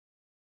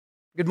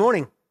Good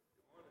morning.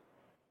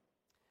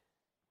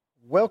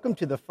 Welcome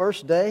to the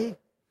first day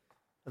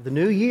of the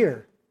new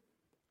year.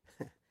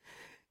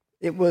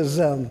 It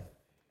was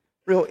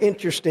real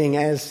interesting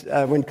as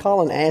when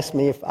Colin asked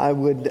me if I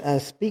would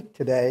speak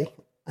today.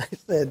 I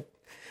said,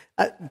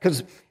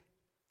 because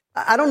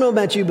I don't know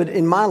about you, but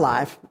in my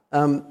life,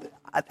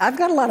 I've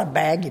got a lot of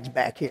baggage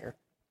back here,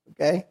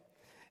 okay?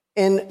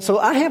 And so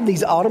I have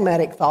these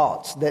automatic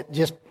thoughts that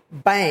just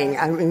bang.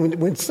 I mean,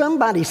 when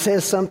somebody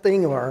says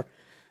something or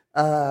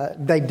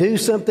they do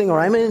something, or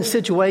I'm in a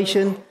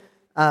situation,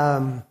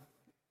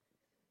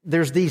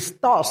 there's these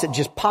thoughts that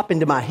just pop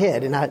into my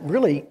head, and I've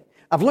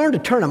learned to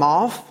turn them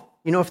off,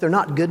 if they're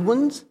not good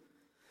ones.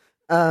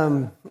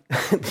 But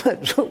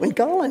when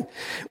Colin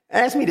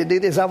asked me to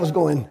do this, I was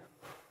going,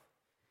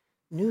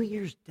 New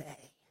Year's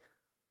Day.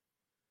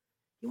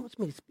 He wants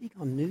me to speak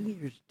on New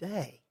Year's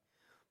Day.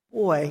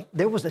 Boy,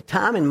 there was a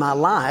time in my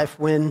life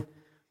when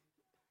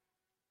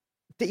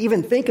to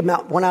even think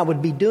about what I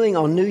would be doing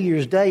on New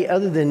Year's Day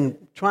other than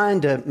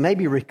trying to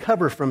maybe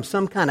recover from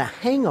some kind of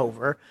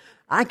hangover,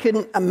 I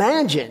couldn't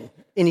imagine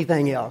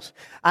anything else.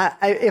 If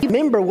I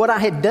remember what I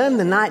had done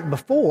the night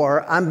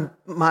before,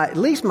 at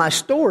least my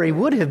story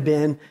would have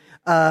been,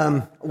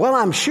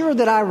 I'm sure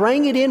that I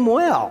rang it in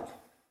well.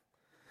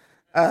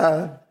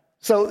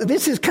 So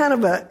this is kind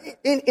of an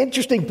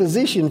interesting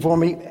position for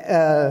me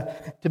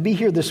to be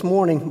here this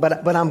morning,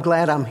 but I'm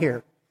glad I'm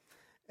here.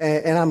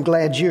 And I'm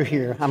glad you're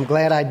here. I'm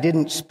glad I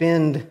didn't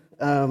spend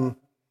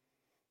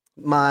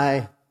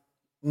my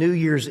New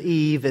Year's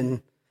Eve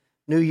and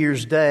New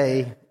Year's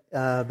Day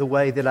the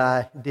way that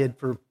I did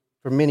for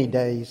many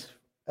days,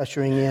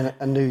 ushering in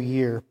a new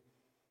year.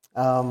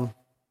 But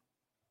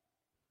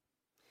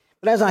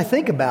as I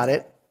think about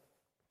it,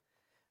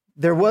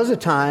 there was a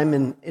time,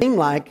 and it seemed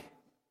like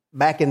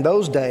back in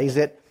those days,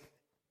 that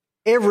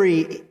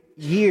every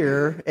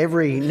year,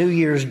 every New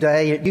Year's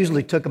Day, it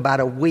usually took about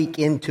a week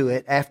into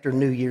it after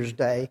New Year's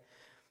Day,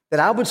 that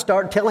I would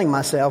start telling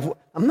myself,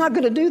 I'm not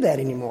going to do that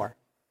anymore.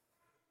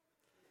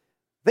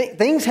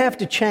 Things have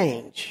to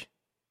change.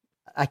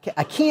 I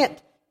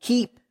can't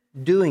keep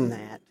doing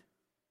that.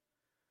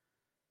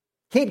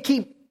 Can't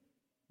keep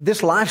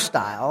this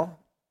lifestyle.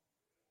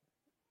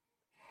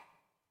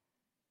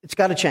 It's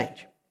got to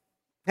change.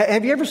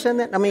 Have you ever said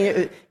that? I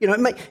mean,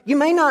 you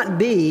may not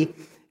be.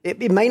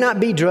 It may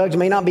not be drugs, it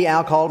may not be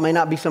alcohol, it may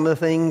not be some of the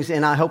things,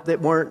 and I hope that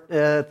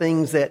weren't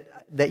things that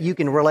you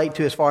can relate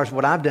to as far as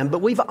what I've done. But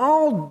we've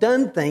all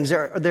done things.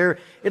 There,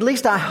 at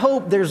least I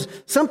hope there's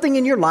something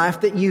in your life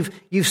that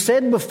you've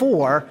said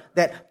before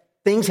that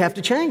things have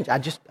to change.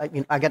 I've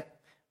got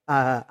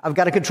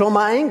to control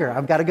my anger.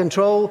 I've got to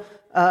control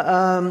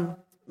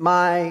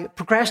my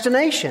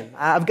procrastination.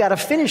 I've got to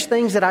finish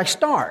things that I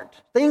start.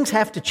 Things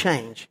have to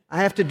change. I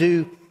have to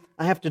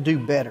do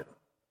better.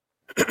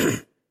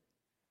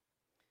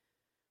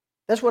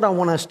 That's what I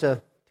want us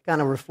to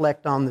kind of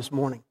reflect on this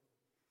morning.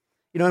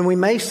 And we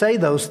may say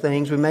those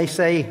things. We may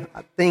say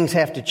things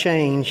have to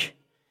change,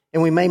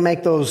 and we may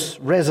make those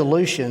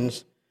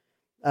resolutions.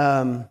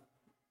 But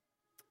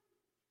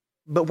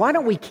why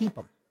don't we keep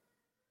them?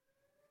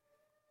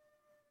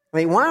 I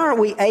mean, why aren't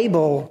we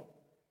able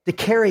to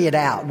carry it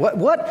out?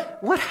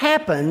 What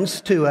happens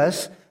to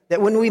us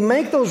that when we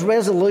make those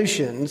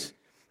resolutions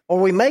or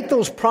we make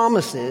those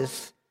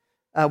promises,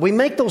 we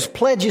make those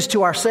pledges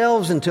to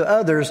ourselves and to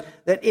others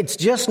that it's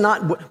just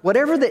not,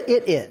 whatever that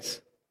it is,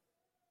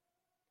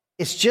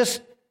 it's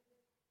just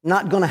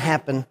not going to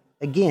happen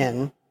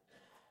again,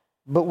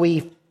 but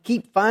we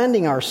keep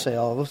finding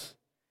ourselves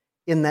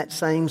in that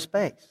same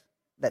space,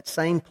 that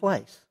same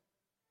place.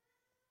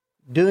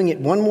 Doing it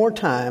one more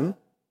time,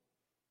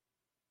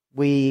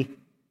 we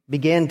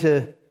begin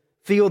to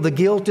feel the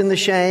guilt and the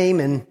shame,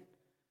 and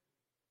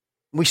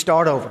we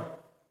start over.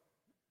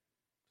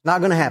 It's not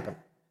going to happen.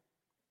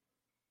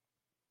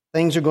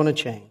 Things are going to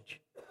change.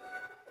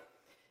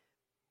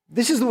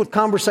 This is the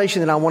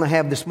conversation that I want to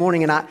have this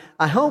morning, and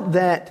I hope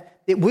that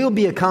it will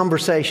be a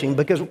conversation,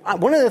 because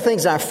one of the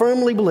things I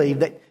firmly believe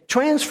that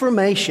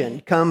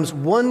transformation comes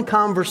one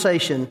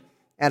conversation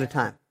at a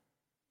time.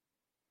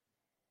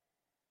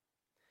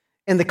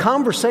 And the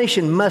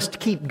conversation must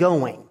keep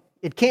going.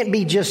 It can't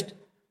be just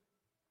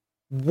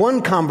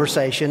one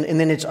conversation and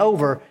then it's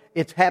over.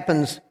 It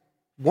happens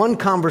one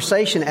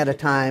conversation at a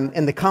time,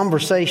 and the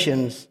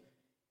conversations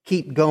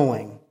keep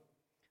going.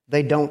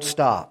 They don't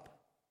stop.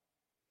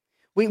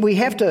 We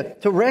have to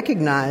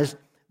recognize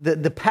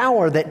the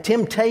power that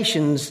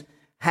temptations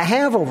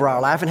have over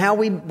our life, and how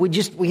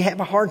we have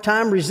a hard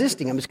time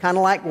resisting them. It's kind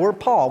of like we're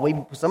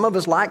Paul. Some of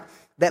us like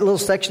that little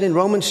section in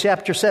Romans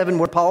chapter 7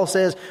 where Paul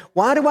says,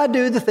 why do I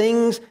do the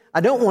things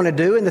I don't want to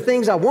do, and the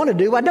things I want to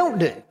do, I don't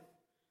do?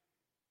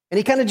 And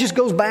he kind of just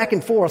goes back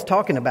and forth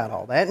talking about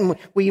all that. And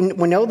we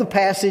know the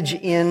passage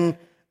in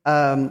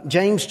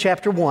James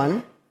chapter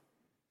 1.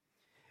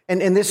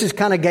 And this is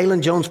kind of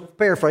Galen Jones'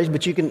 paraphrase,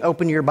 but you can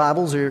open your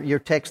Bibles or your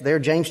text there,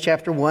 James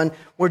chapter 1,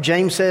 where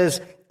James says,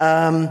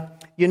 the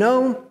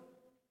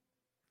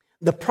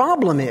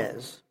problem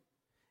is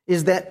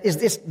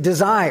this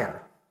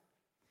desire.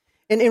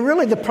 And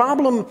really the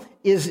problem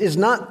is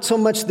not so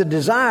much the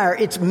desire,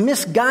 it's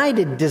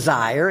misguided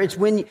desire. It's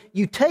when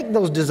you take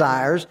those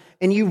desires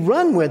and you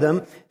run with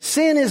them,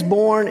 sin is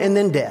born and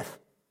then death.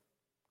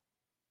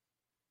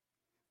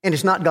 And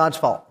it's not God's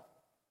fault.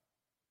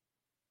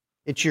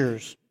 It's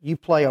yours. You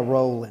play a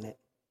role in it.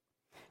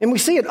 And we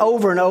see it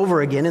over and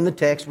over again in the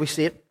text. We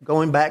see it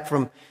going back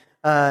from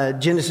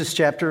Genesis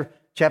chapter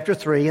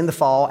 3 in the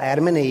fall,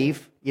 Adam and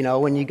Eve. You know,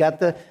 when you got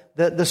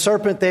the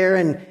serpent there,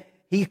 and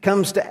he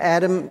comes to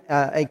Adam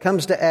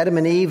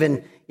and Eve,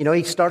 and you know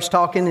he starts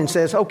talking and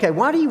says, "Okay,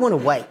 why do you want to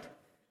wait?"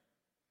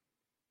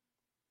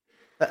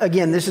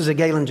 Again, this is a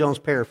Galen Jones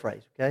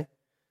paraphrase. Okay,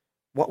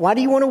 why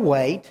do you want to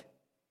wait?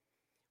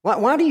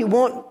 Why do you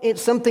want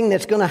something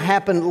that's going to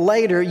happen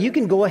later? You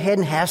can go ahead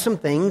and have some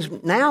things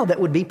now that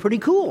would be pretty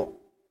cool.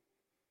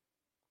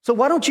 So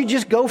why don't you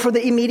just go for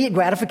the immediate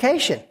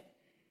gratification?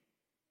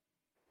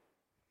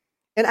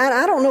 And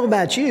I don't know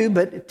about you,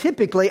 but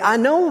typically I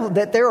know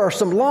that there are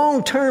some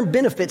long-term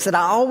benefits that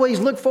I always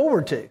look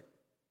forward to.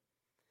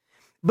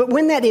 But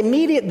when that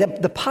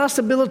the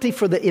possibility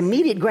for the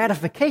immediate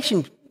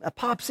gratification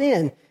pops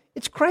in,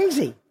 it's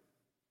crazy.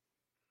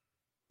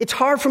 It's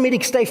hard for me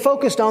to stay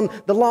focused on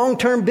the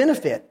long-term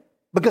benefit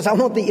because I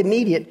want the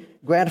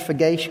immediate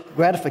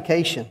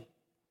gratification.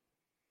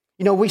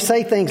 You know, we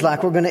say things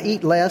like we're going to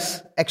eat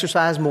less,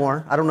 exercise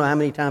more. I don't know how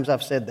many times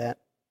I've said that.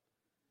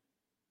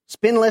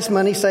 Spend less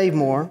money, save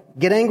more.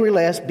 Get angry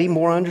less, be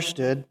more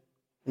understood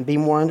and be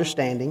more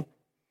understanding.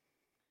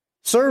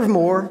 Serve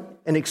more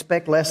and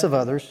expect less of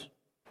others.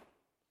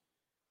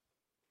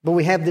 But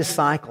we have this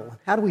cycle.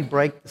 How do we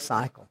break the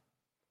cycle?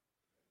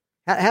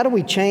 How do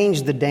we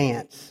change the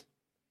dance?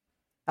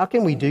 How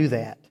can we do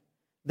that?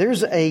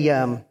 There's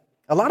a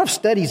lot of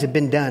studies have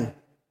been done.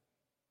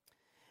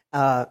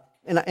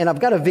 And I've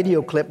got a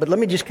video clip, but let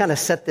me just kind of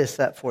set this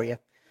up for you.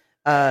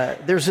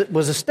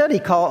 Was a study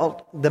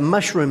called the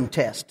mushroom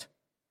test.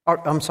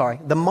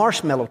 The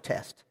marshmallow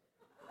test.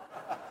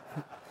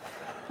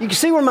 You can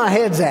see where my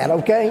head's at,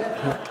 okay?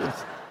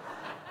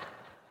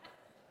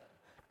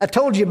 I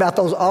told you about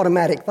those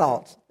automatic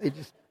thoughts.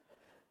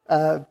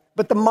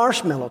 But the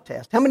marshmallow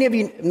test. How many of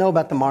you know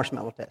about the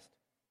marshmallow test?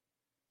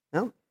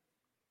 No?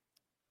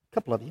 A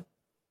couple of you.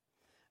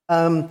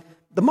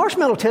 The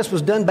marshmallow test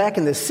was done back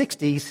in the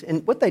 60s,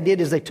 and what they did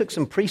is they took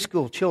some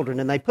preschool children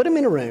and they put them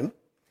in a room,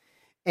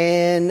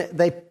 and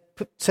they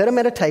set them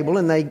at a table,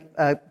 and they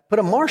put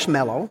a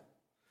marshmallow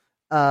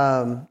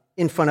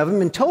in front of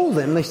them and told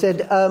them, they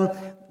said,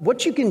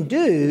 what you can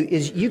do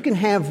is you can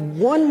have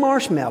one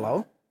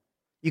marshmallow,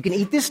 you can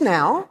eat this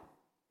now,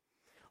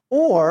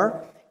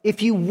 or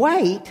if you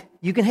wait,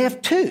 you can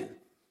have two.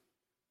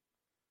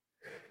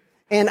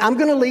 And I'm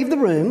going to leave the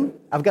room,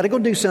 I've got to go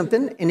do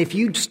something, and if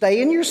you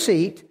stay in your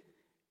seat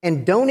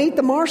and don't eat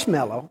the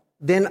marshmallow,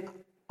 then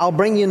I'll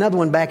bring you another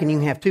one back and you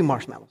can have two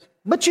marshmallows.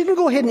 But you can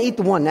go ahead and eat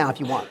the one now if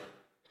you want.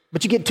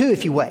 But you get two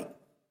if you wait.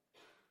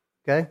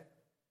 Okay?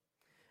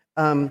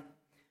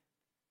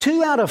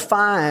 2 out of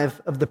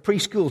 5 of the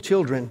preschool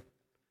children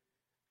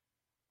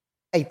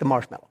ate the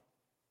marshmallow.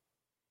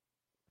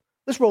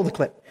 Let's roll the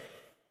clip.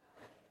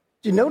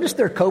 Did you notice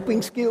their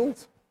coping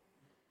skills?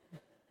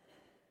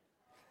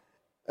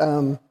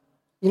 They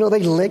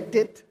licked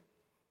it.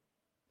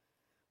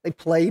 They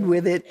played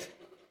with it.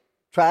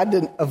 Tried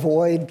to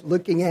avoid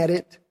looking at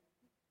it.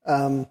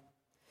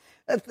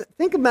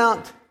 Think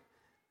about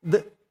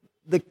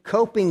the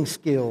coping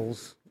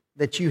skills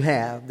that you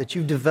have, that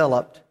you've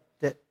developed,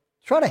 that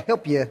try to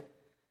help you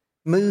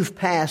move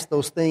past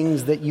those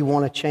things that you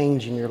want to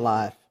change in your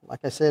life.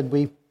 Like I said,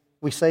 we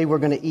say we're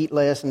going to eat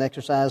less and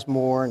exercise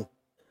more, and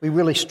we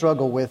really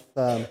struggle with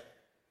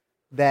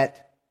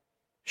that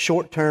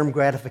short-term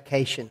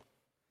gratification.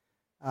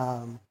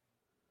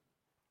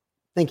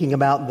 Thinking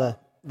about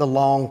the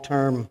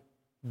long-term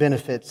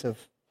benefits of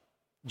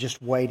just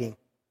waiting.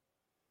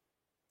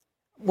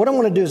 What I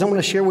want to do is I want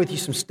to share with you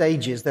some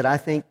stages that I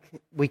think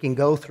we can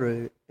go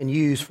through and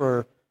use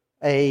for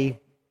a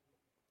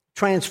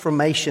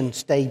transformation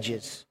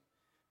stages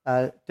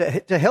to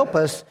help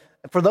us.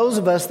 For those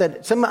of us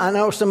I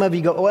know some of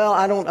you go, well,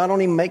 I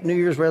don't even make New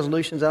Year's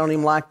resolutions. I don't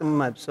even like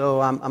them,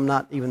 so I'm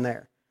not even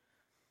there.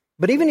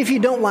 But even if you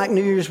don't like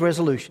New Year's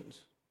resolutions,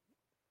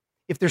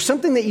 if there's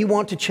something that you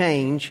want to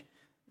change,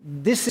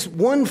 this is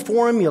one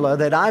formula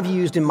that I've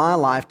used in my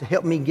life to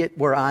help me get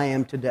where I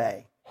am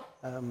today.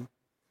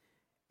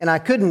 And I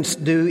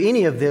couldn't do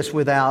any of this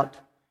without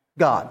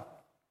God,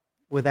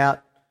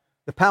 without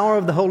the power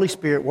of the Holy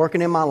Spirit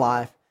working in my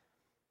life,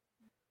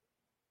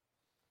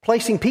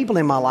 placing people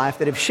in my life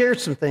that have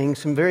shared some things,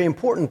 some very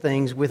important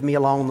things with me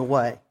along the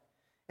way.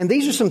 And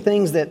these are some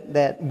things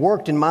that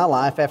worked in my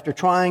life after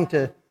trying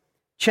to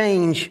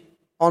change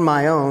on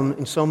my own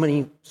in so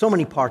many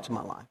parts of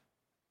my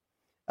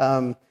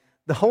life.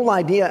 The whole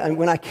idea, and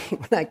when I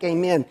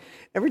came in,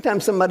 every time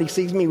somebody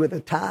sees me with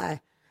a tie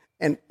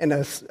and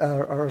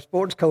or a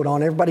sports coat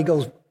on, everybody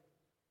goes,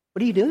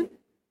 "What are you doing?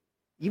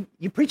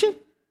 You preaching?"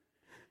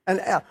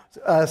 And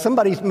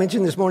somebody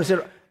mentioned this morning,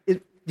 said,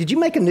 "Did you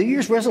make a New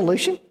Year's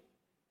resolution?"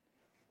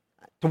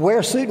 To wear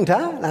a suit and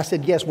tie? And I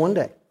said, yes, one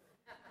day.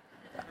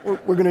 We're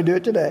going to do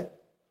it today.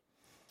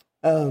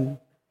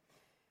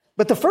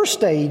 But the first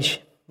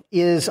stage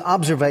is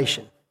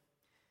observation.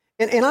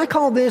 And I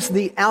call this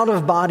the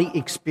out-of-body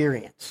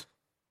experience.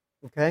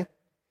 Okay?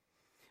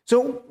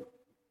 So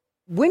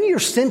when you're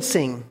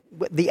sensing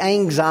the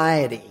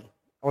anxiety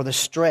or the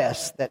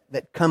stress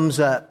that comes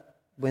up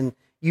when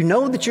you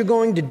know that you're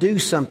going to do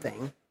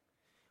something,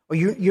 or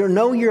you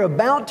know you're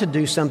about to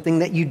do something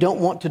that you don't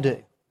want to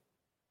do.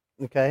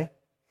 Okay?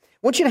 I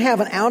want you to have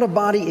an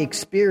out-of-body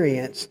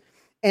experience,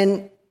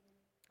 and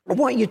I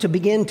want you to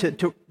begin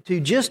to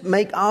just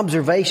make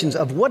observations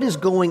of what is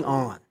going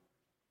on.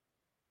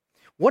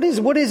 What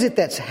is it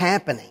that's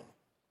happening?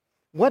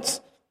 What's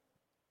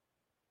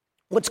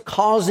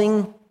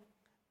causing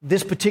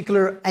this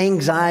particular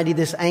anxiety,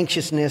 this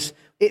anxiousness?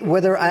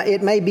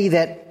 It may be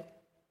that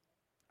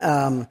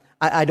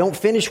I don't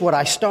finish what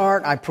I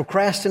start, I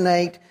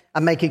procrastinate, I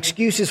make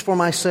excuses for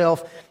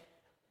myself.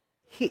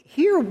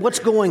 Hear what's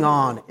going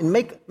on and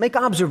make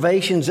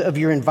observations of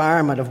your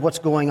environment, of what's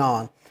going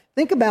on.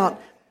 Think about,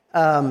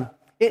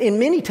 in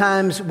many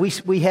times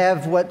we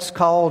have what's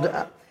called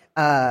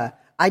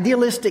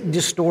idealistic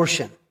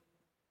distortion.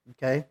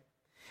 Okay?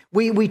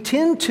 We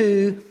tend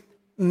to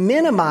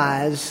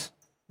minimize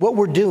what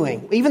we're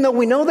doing. Even though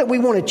we know that we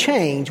want to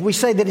change, we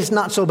say that it's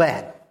not so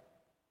bad.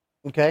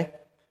 Okay?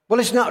 Well,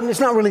 it's not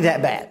really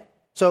that bad.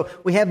 So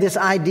we have this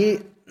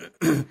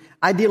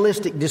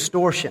idealistic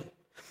distortion.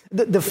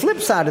 The flip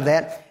side of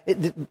that,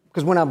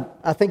 because when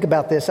I think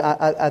about this,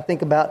 I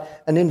think about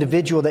an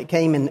individual that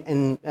came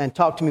and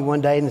talked to me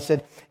one day and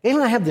said,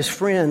 Galen, I have this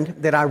friend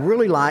that I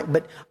really like,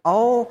 but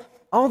all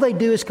they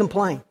do is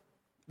complain.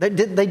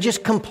 They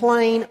just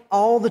complain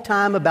all the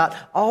time about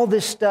all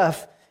this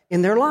stuff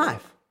in their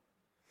life.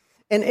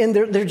 And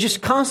they're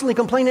just constantly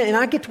complaining, and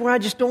I get to where I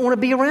just don't want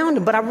to be around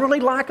them, but I really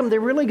like them.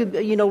 They're really good,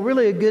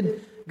 really a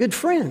good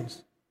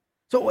friends.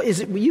 So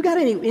you got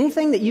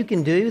anything that you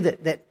can do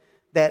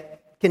that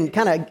can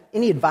kind of,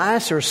 any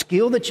advice or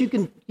skill that you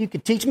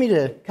could teach me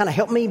to kind of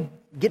help me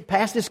get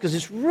past this? Because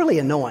it's really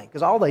annoying,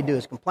 because all they do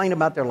is complain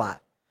about their life.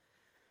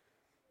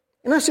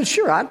 And I said,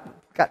 sure,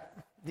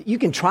 you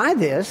can try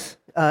this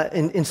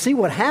and see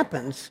what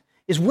happens.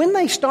 Is when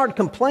they start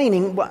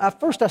complaining,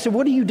 first I said,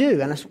 what do you do?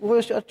 And I said,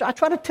 well, I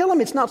try to tell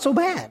them it's not so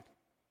bad.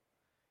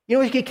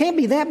 It can't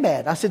be that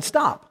bad. I said,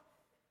 stop.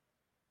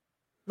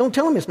 Don't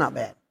tell them it's not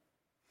bad.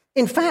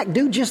 In fact,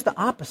 do just the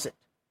opposite.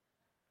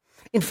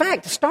 In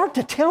fact, start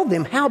to tell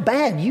them how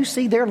bad you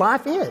see their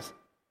life is.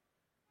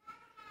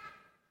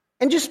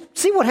 And just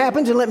see what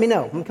happens and let me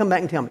know. And come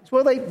back and tell me.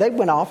 Well, they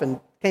went off and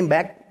came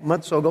back a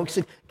month or so ago and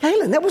said,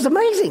 Galen, that was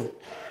amazing.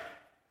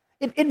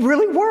 It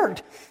really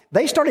worked.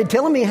 They started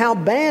telling me how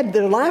bad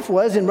their life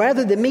was, and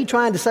rather than me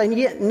trying to say,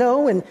 yeah,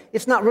 no, and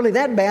it's not really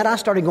that bad, I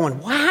started going,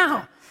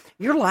 wow,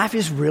 your life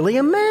is really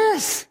a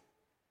mess.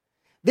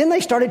 Then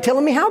they started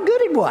telling me how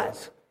good it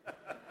was.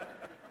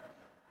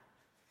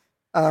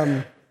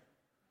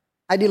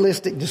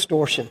 Idealistic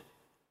distortion.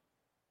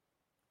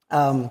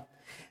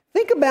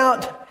 Think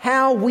about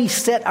how we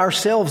set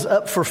ourselves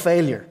up for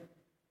failure.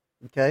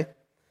 Okay?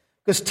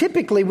 Because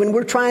typically when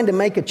we're trying to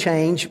make a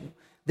change,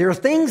 there are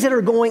things that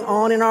are going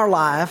on in our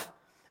life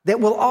that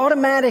will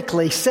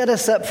automatically set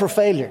us up for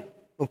failure.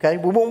 Okay?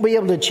 We won't be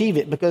able to achieve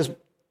it because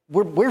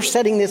we're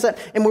setting this up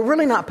and we're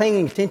really not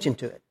paying attention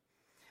to it.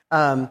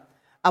 I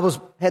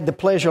had the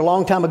pleasure a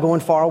long time ago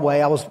and far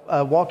away. I was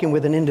walking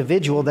with an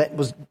individual that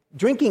was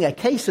drinking a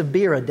case of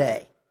beer a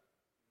day.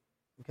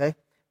 Okay?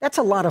 That's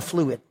a lot of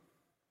fluid.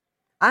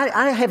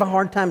 I have a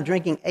hard time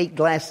drinking 8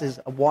 glasses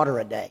of water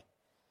a day.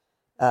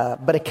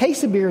 But a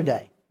case of beer a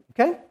day.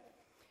 Okay?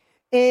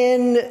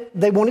 And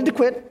they wanted to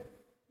quit.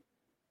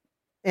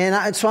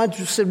 And so I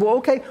just said, well,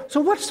 okay, so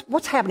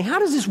what's happening? How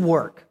does this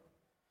work?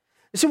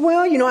 I said, well,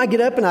 I get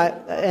up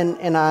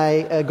and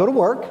I go to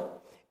work.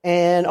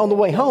 And on the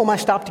way home, I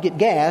stop to get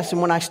gas.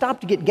 And when I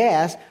stop to get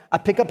gas, I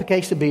pick up a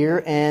case of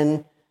beer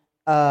and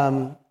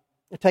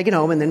take it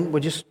home. And then I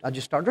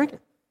just start drinking.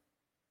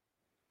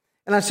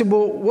 And I said,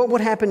 well, what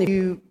would happen if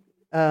you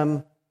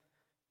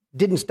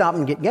didn't stop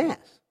and get gas?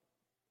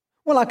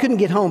 Well, I couldn't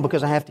get home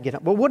because I have to get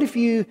home. Well, what if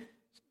you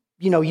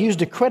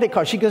used a credit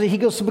card? He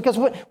goes, because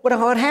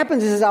what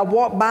happens is I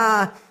walk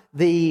by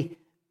the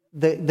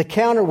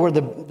counter where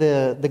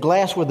the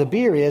glass where the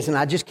beer is, and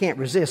I just can't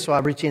resist, so I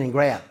reach in and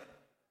grab.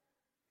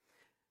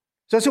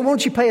 So I said, why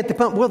don't you pay at the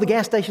pump? Well, the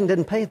gas station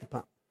doesn't pay at the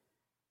pump.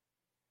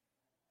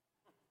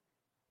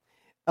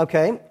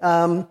 Okay,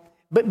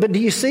 but do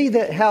you see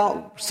that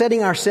how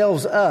setting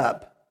ourselves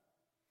up,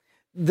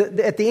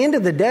 at the end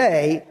of the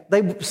day,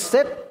 they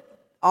set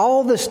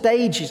all the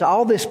stages,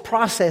 all this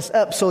process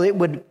up so it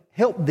would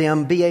help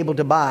them be able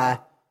to buy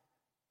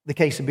the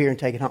case of beer and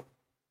take it home.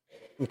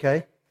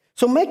 Okay?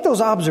 So make those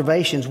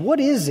observations.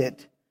 What is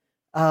it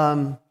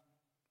that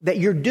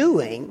you're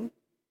doing?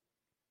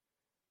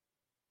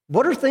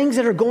 What are things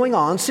that are going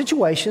on,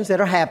 situations that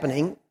are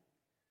happening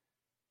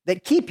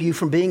that keep you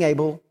from being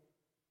able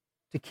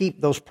to keep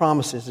those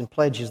promises and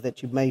pledges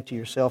that you've made to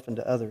yourself and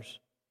to others?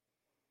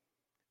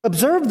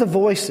 Observe the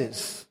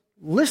voices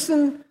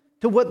Listen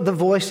to what the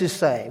voices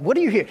say. What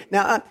do you hear?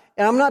 Now,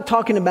 I'm not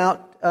talking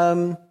about,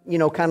 kind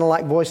of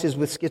like voices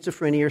with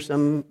schizophrenia or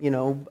some,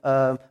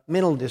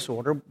 mental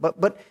disorder,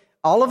 but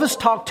all of us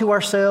talk to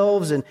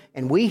ourselves and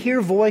we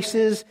hear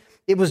voices.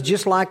 It was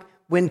just like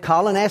when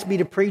Colin asked me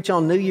to preach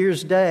on New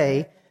Year's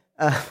Day,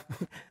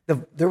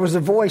 there was a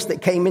voice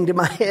that came into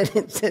my head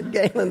and said,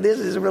 Galen, this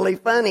is really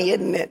funny,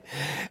 isn't it?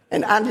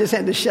 And I just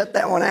had to shut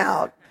that one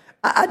out.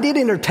 I did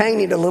entertain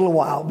it a little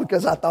while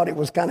because I thought it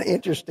was kind of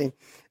interesting.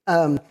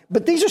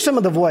 But these are some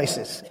of the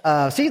voices.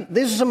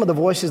 These are some of the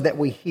voices that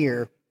we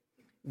hear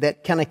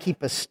that kind of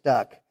keep us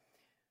stuck.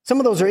 Some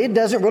of those are, it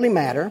doesn't really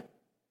matter.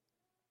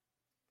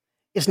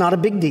 It's not a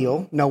big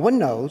deal. No one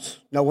knows.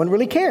 No one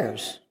really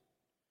cares.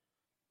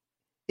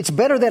 It's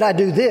better that I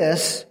do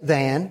this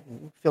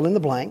than, fill in the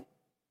blank.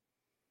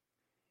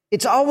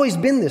 It's always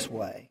been this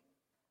way.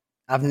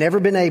 I've never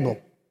been able.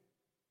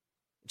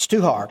 It's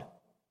too hard.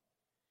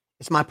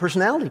 It's my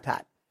personality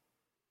type.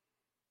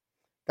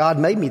 God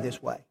made me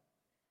this way.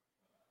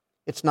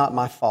 It's not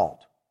my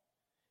fault.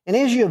 And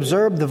as you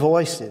observe the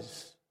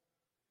voices,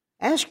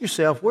 ask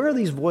yourself, where are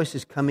these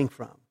voices coming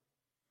from?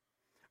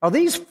 Are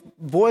these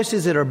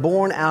voices that are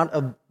born out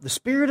of the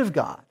Spirit of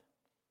God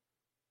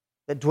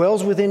that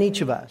dwells within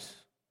each of us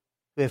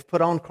who have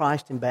put on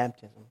Christ in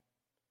baptism?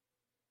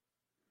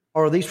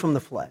 Or are these from the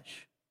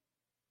flesh?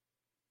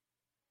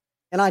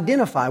 And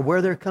identify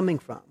where they're coming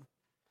from.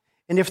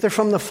 And if they're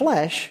from the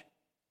flesh,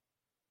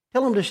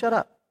 tell them to shut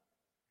up.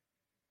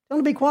 Tell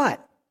them to be quiet.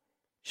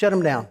 Shut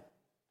them down.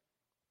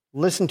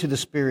 Listen to the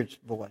Spirit's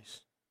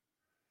voice.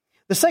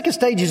 The second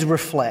stage is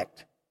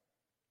reflect.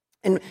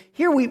 And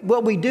here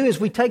what we do is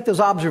we take those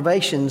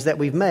observations that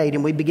we've made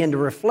and we begin to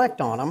reflect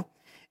on them.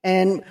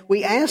 And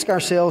we ask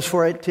ourselves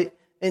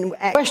and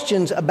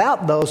questions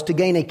about those to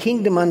gain a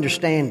kingdom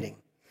understanding.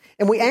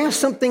 And we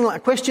ask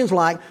questions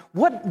like,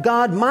 what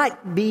God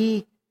might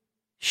be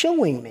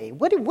showing me?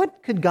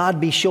 What could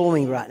God be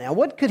showing me right now?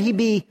 What could He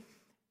be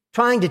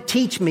trying to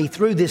teach me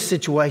through this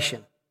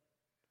situation?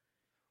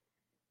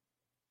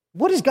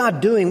 What is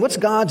God doing? What's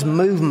God's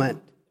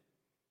movement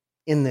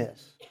in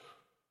this?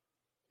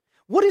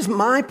 What is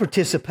my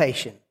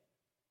participation?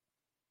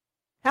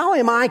 How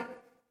am I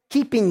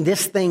keeping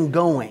this thing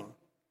going?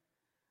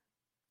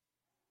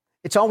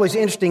 It's always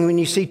interesting when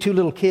you see two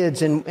little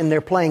kids and they're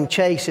playing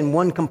chase and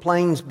one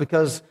complains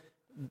because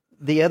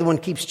the other one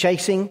keeps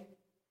chasing.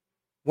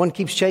 One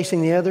keeps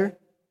chasing the other.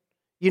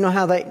 You know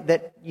how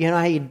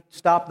how you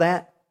stop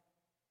that?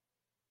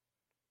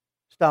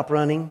 Stop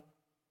running.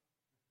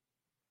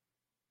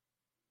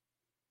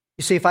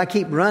 You see, if I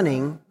keep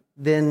running,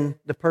 then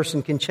the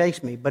person can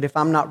chase me. But if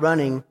I'm not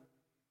running,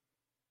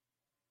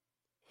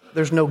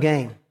 there's no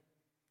gain.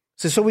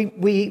 So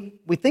we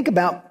think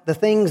about the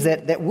things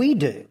that we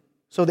do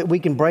so that we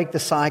can break the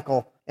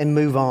cycle and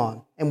move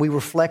on. And we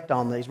reflect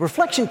on these.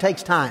 Reflection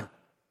takes time.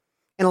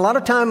 And a lot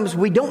of times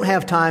we don't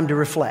have time to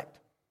reflect.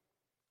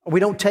 We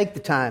don't take the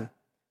time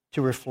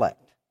to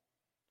reflect.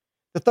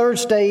 The third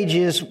stage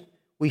is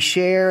we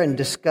share and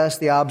discuss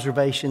the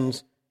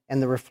observations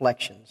and the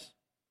reflections.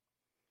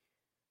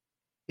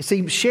 You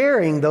see,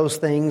 sharing those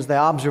things, the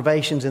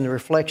observations and the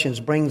reflections,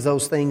 brings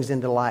those things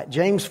into light.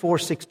 James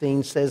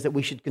 4:16 says that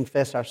we should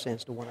confess our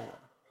sins to one another.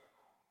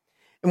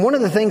 And one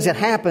of the things that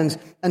happens,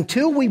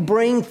 until we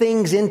bring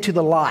things into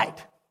the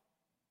light,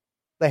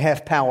 they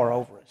have power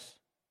over us.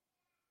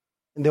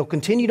 And they'll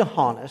continue to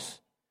haunt us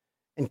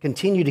and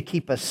continue to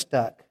keep us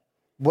stuck.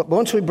 But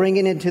once we bring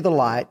it into the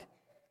light,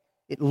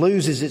 it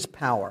loses its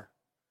power.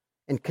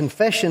 And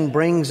confession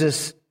brings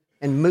us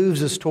and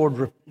moves us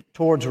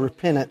towards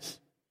repentance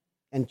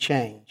and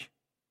change.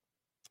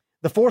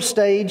 The fourth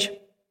stage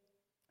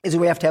is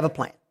we have to have a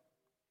plan.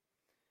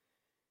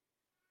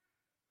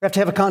 We have to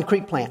have a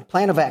concrete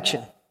plan of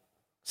action.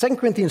 2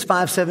 Corinthians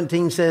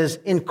 5:17 says,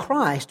 in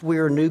Christ we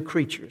are new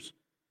creatures.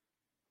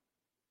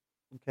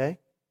 Okay?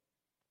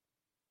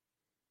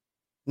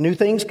 New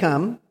things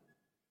come,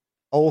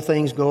 old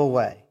things go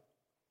away.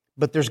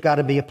 But there's got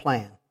to be a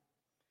plan.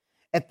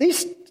 At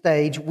this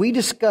stage, we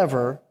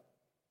discover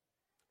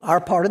our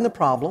part in the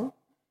problem,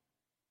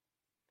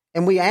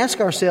 and we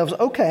ask ourselves,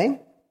 okay,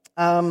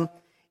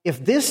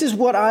 if this is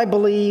what I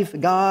believe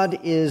God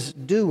is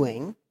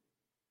doing,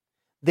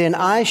 then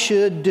I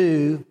should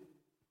do,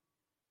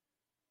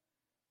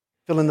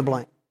 fill in the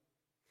blank.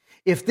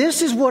 If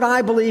this is what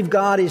I believe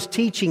God is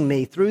teaching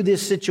me through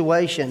this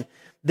situation,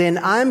 then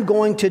I'm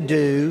going to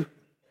do,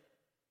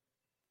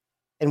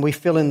 and we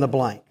fill in the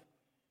blank.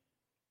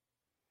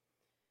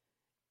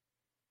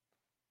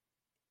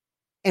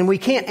 And we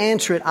can't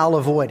answer it, I'll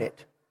avoid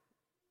it.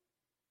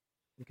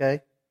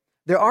 Okay?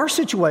 There are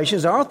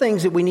situations, there are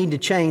things that we need to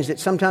change that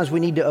sometimes we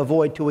need to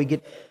avoid till we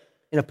get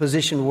in a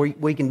position where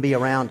we can be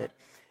around it.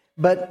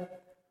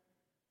 But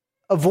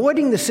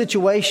avoiding the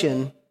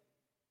situation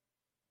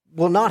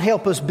will not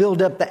help us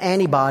build up the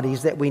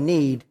antibodies that we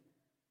need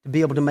to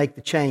be able to make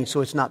the change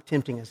so it's not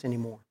tempting us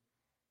anymore.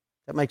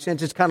 That makes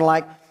sense? It's kind of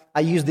like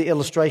I use the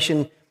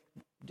illustration.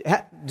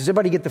 Does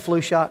everybody get the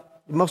flu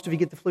shot? Most of you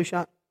get the flu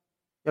shot?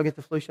 Y'all get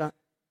the flu shot?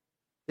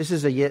 This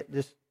is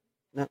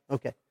No?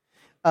 Okay.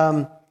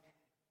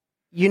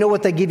 You know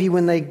what they give you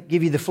when they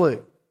give you the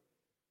flu?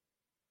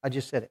 I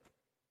just said it.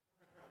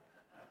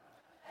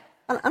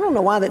 I don't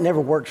know why that never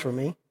works for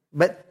me.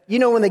 But you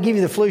know when they give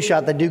you the flu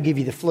shot, they do give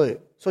you the flu.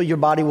 So your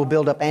body will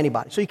build up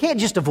antibodies. So you can't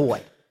just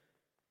avoid.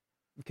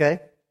 Okay?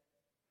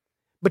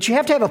 But you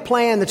have to have a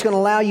plan that's going to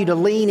allow you to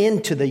lean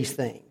into these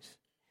things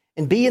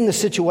and be in the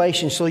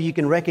situation so you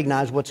can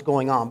recognize what's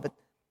going on. But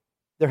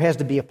there has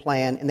to be a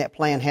plan, and that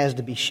plan has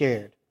to be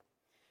shared.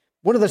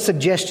 One of the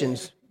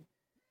suggestions,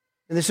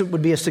 and this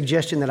would be a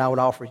suggestion that I would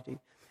offer to you,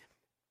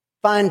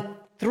 find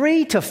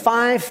 3 to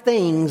 5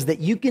 things that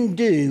you can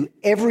do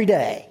every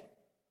day.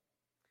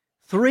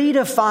 3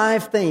 to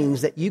 5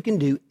 things that you can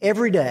do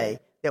every day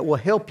that will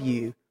help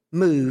you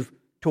move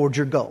towards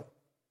your goal.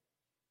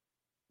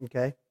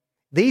 Okay?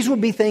 These will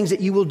be things that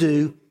you will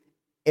do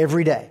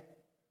every day.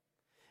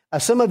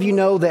 Some of you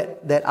know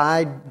that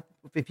I,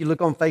 if you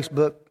look on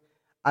Facebook,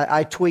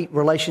 I tweet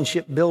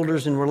relationship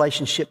builders and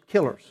relationship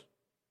killers.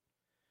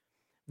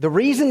 The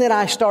reason that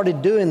I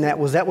started doing that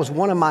was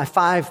one of my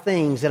 5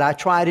 things that I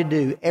try to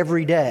do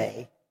every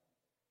day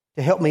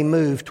to help me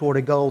move toward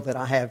a goal that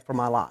I have for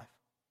my life.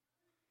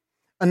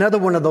 Another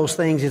one of those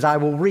things is I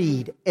will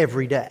read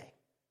every day.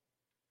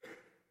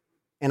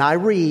 And I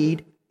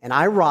read and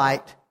I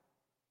write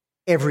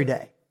every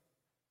day.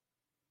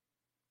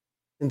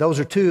 And those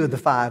are 2 of the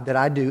 5 that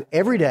I do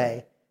every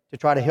day to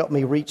try to help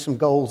me reach some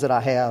goals that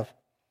I have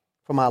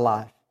for my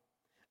life.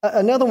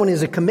 Another one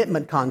is a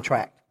commitment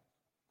contract.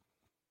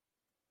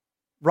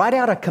 Write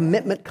out a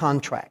commitment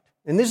contract.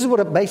 And this is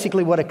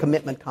basically what a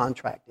commitment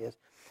contract is.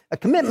 A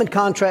commitment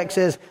contract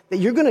says that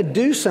you're going to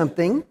do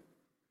something,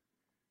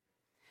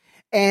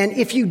 and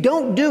if you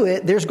don't do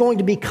it, there's going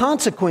to be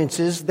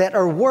consequences that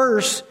are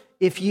worse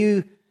if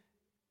you...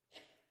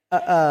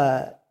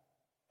 the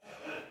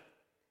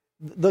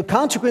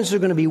consequences are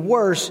going to be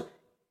worse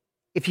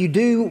if you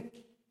do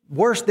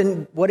worse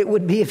than what it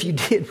would be if you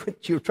did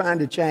what you're trying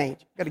to change.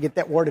 I've got to get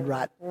that worded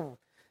right.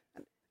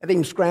 That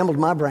even scrambled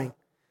my brain.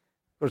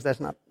 Of course,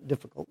 that's not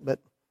difficult, but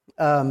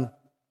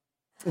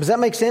does that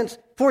make sense?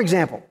 For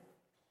example,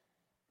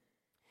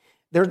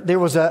 there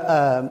was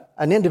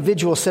an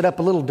individual set up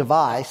a little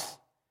device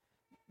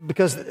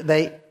because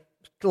they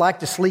like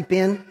to sleep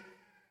in,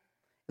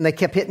 and they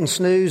kept hitting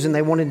snooze, and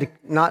they wanted to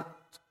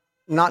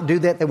not do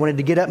that. They wanted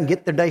to get up and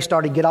get their day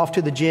started, get off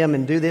to the gym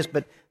and do this,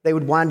 but they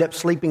would wind up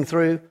sleeping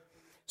through.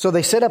 So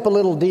they set up a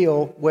little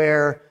deal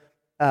where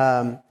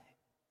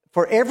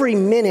for every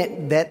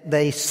minute that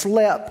they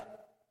slept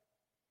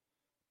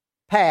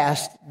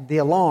past the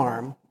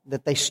alarm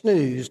that they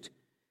snoozed,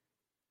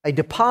 a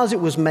deposit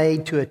was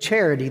made to a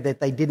charity that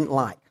they didn't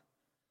like.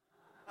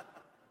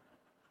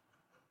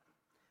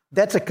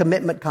 That's a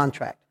commitment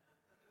contract.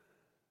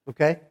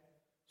 Okay?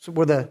 So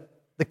where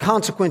the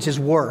consequence is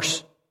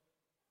worse.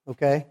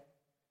 Okay?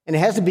 And it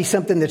has to be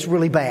something that's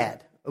really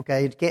bad.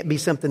 Okay? It can't be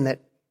something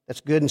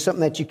that's good and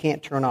something that you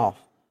can't turn off.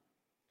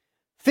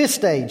 5th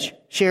stage,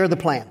 share the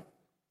plan.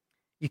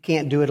 You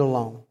can't do it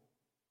alone.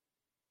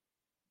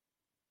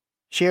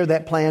 Share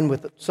that plan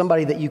with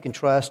somebody that you can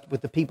trust,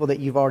 with the people that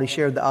you've already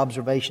shared the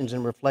observations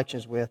and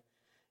reflections with.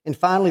 And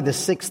finally, the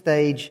 6th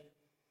stage,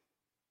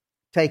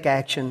 take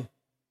action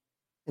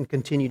and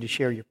continue to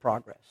share your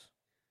progress.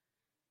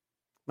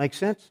 Make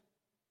sense?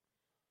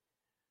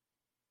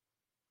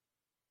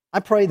 I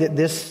pray that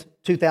this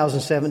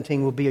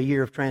 2017 will be a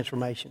year of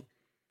transformation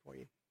for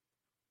you.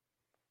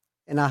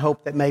 And I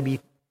hope that maybe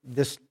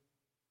this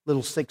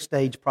little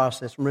 6-stage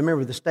process, and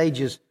remember the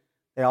stages,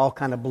 they all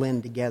kind of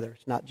blend together.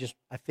 It's not just,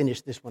 I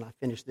finished this one, I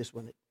finished this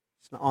one.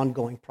 It's an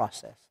ongoing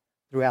process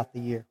throughout the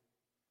year.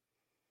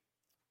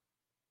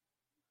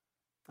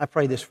 I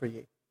pray this for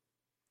you.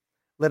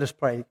 Let us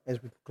pray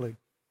as we conclude.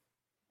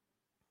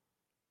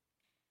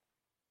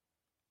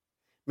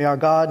 May our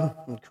God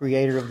and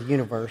Creator of the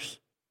universe,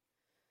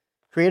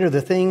 Creator of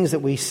the things that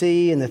we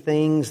see and the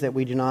things that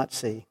we do not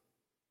see,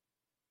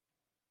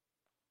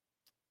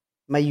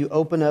 may you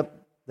open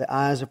up the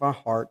eyes of our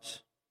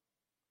hearts.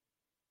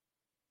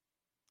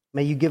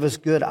 May you give us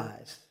good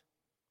eyes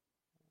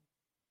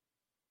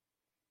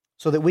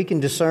so that we can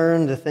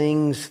discern the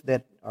things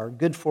that are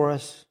good for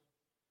us.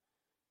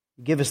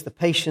 Give us the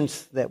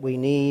patience that we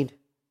need,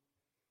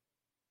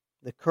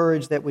 the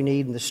courage that we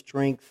need, and the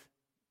strength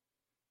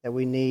that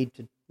we need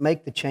to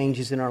make the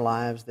changes in our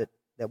lives that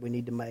we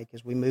need to make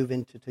as we move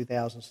into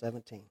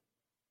 2017.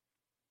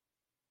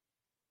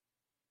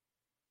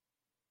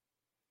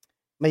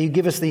 May you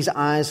give us these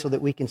eyes so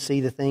that we can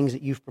see the things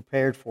that you've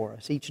prepared for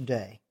us each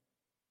day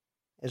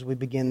as we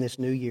begin this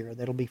new year,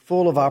 that'll be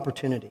full of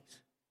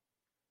opportunities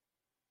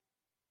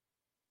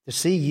to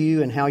see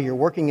you and how you're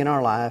working in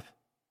our life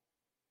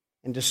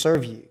and to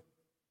serve you,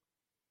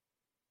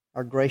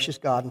 our gracious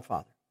God and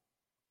Father.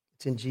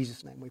 It's in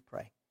Jesus' name we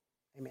pray.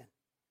 Amen.